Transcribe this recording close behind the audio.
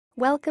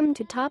Welcome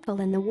to Topple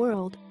in the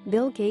World.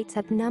 Bill Gates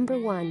at number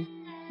 1.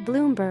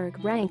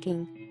 Bloomberg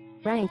ranking.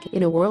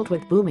 In a world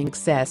with booming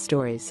success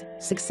stories,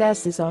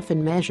 success is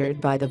often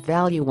measured by the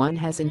value one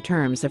has in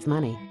terms of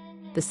money.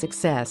 The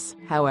success,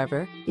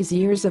 however, is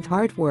years of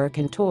hard work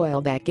and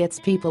toil that gets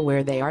people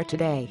where they are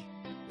today.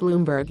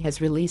 Bloomberg has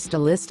released a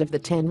list of the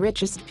 10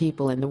 richest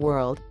people in the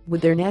world,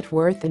 with their net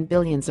worth in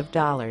billions of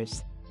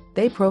dollars.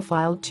 They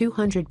profiled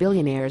 200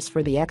 billionaires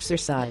for the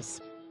exercise.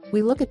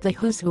 We look at the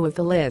who's who of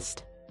the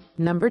list.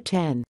 Number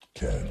 10.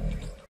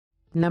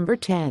 Number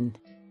 10.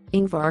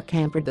 Ingvar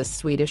Kamprad, the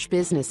Swedish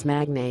business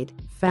magnate,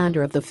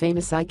 founder of the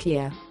famous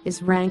IKEA,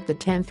 is ranked the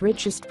 10th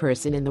richest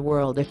person in the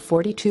world at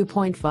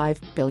 $42.5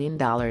 billion.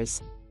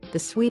 The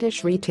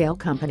Swedish retail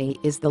company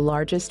is the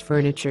largest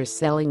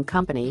furniture-selling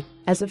company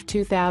as of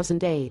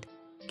 2008.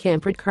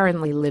 Kamprad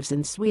currently lives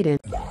in Sweden.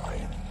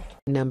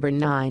 Number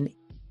 9.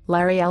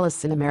 Larry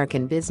Ellison.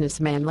 American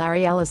businessman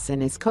Larry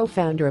Ellison is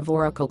co-founder of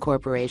Oracle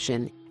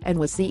Corporation and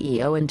was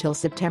CEO until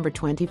September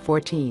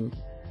 2014.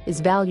 Is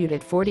valued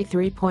at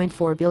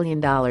 $43.4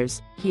 billion.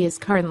 He is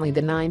currently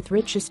the 9th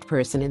richest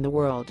person in the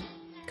world.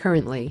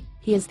 Currently,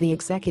 he is the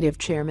executive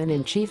chairman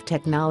and chief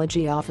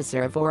technology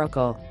officer of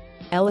Oracle.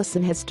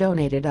 Ellison has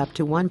donated up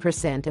to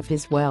 1% of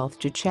his wealth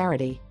to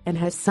charity and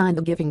has signed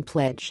the Giving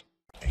Pledge.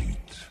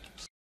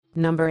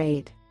 Number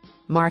 8.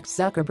 Mark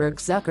Zuckerberg.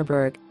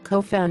 Zuckerberg,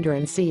 co-founder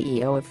and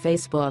CEO of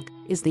Facebook,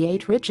 is the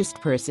 8th richest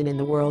person in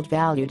the world,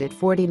 valued at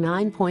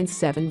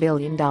 $49.7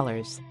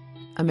 billion.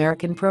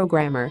 American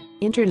programmer,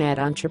 internet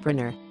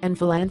entrepreneur, and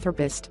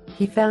philanthropist,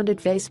 he founded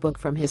Facebook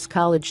from his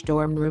college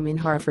dorm room in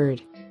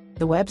Harvard.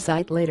 The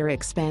website later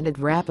expanded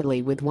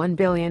rapidly, with 1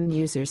 billion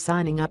users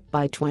signing up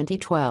by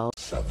 2012.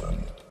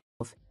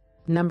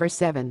 Number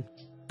 7.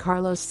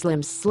 Carlos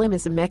Slim. Slim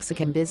is a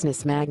Mexican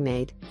business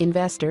magnate,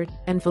 investor,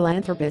 and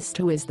philanthropist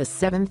who is the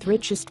 7th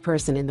richest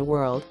person in the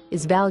world,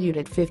 is valued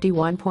at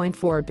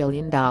 $51.4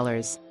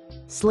 billion.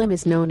 Slim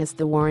is known as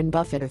the Warren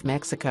Buffett of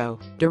Mexico,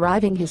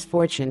 deriving his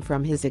fortune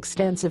from his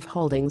extensive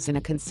holdings in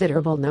a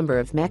considerable number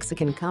of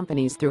Mexican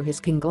companies through his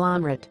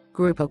conglomerate,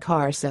 Grupo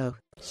Carso.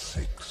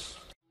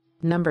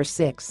 Number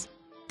 6.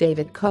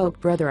 David Koch.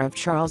 Brother of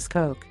Charles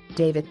Koch,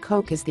 David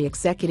Koch is the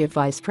executive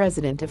vice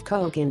president of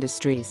Koch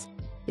Industries.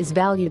 Is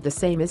valued the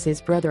same as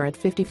his brother at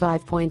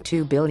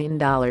 $55.2 billion.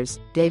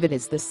 David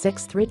is the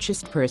 6th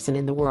richest person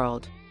in the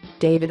world.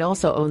 David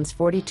also owns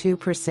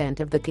 42%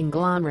 of the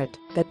conglomerate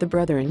that the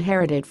brother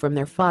inherited from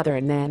their father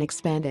and then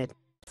expanded.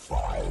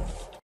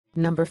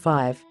 Number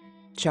 5.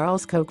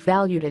 Charles Koch.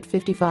 Valued at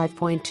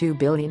 $55.2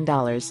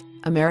 billion,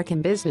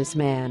 American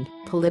businessman,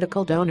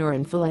 political donor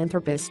and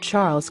philanthropist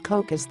Charles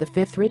Koch is the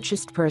 5th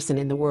richest person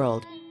in the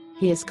world.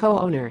 He is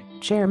co-owner,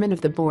 chairman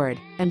of the board,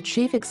 and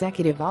chief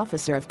executive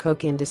officer of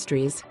Koch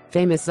Industries,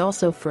 famous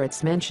also for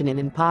its mention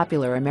in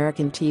popular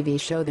American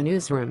TV show The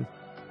Newsroom.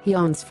 He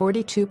owns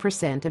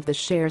 42% of the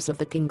shares of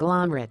the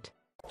conglomerate.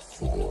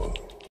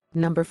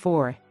 Number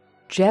 4.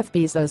 Jeff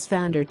Bezos.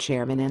 Founder,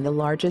 chairman, and the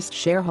largest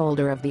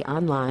shareholder of the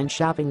online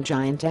shopping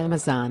giant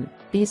Amazon,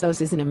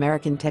 Bezos is an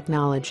American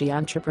technology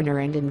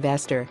entrepreneur and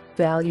investor,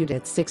 valued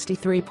at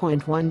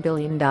 $63.1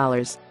 billion,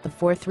 the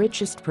 4th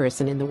richest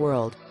person in the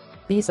world.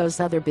 Bezos'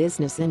 other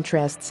business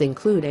interests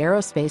include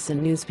aerospace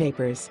and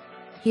newspapers.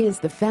 He is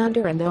the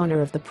founder and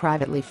owner of the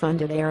privately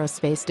funded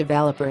aerospace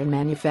developer and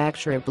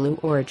manufacturer Blue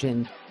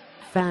Origin.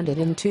 Founded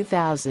in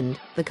 2000,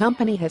 the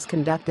company has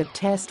conducted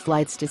test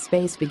flights to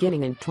space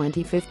beginning in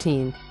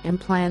 2015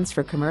 and plans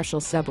for commercial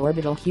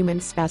suborbital human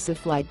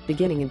spaceflight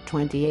beginning in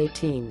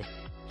 2018.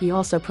 He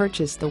also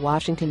purchased the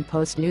Washington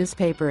Post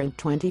newspaper in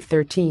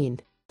 2013.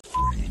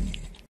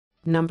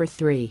 Number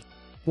 3.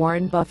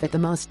 Warren Buffett. The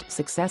most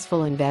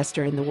successful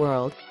investor in the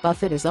world,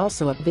 Buffett is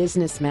also a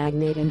business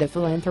magnate and a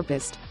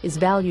philanthropist, is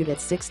valued at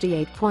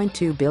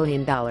 $68.2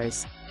 billion.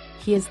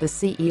 He is the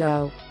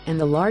CEO and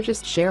the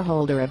largest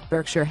shareholder of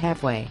Berkshire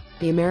Hathaway,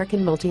 the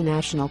American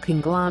multinational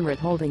conglomerate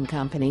holding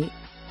company.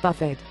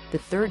 Buffett, the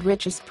 3rd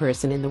richest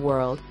person in the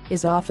world,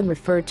 is often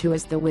referred to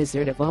as the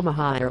Wizard of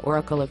Omaha or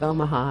Oracle of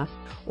Omaha,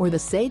 or the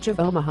Sage of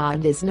Omaha,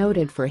 and is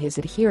noted for his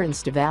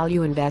adherence to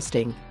value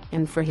investing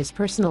and for his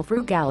personal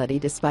frugality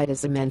despite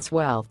his immense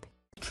wealth.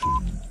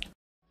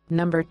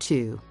 Number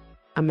 2.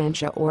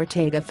 Amancia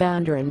Ortega.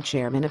 Founder and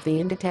chairman of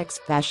the Inditex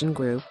fashion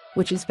group,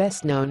 which is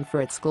best known for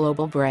its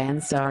global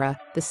brand Zara,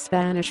 the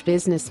Spanish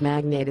business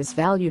magnate is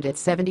valued at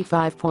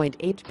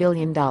 $75.8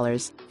 billion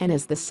and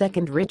is the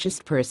 2nd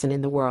richest person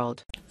in the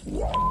world.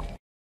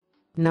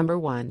 Number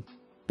 1.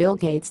 Bill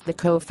Gates. The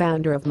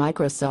co-founder of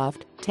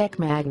Microsoft, tech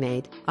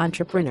magnate,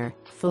 entrepreneur,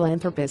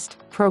 philanthropist,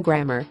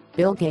 programmer,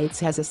 Bill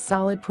Gates has a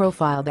solid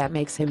profile that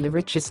makes him the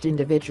richest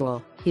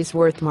individual. His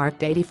worth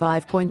marked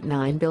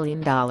 $85.9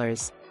 billion.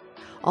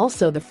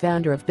 Also the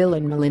founder of Bill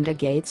and Melinda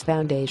Gates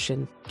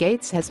Foundation,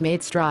 Gates has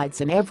made strides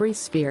in every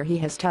sphere he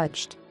has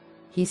touched.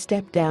 He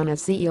stepped down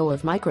as CEO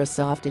of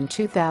Microsoft in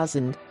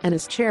 2000 and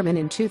as chairman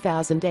in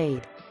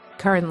 2008.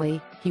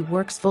 Currently, he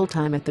works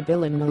full-time at the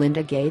Bill and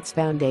Melinda Gates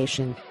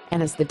Foundation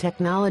and is the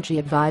technology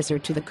advisor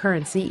to the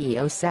current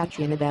CEO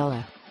Satya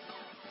Nadella.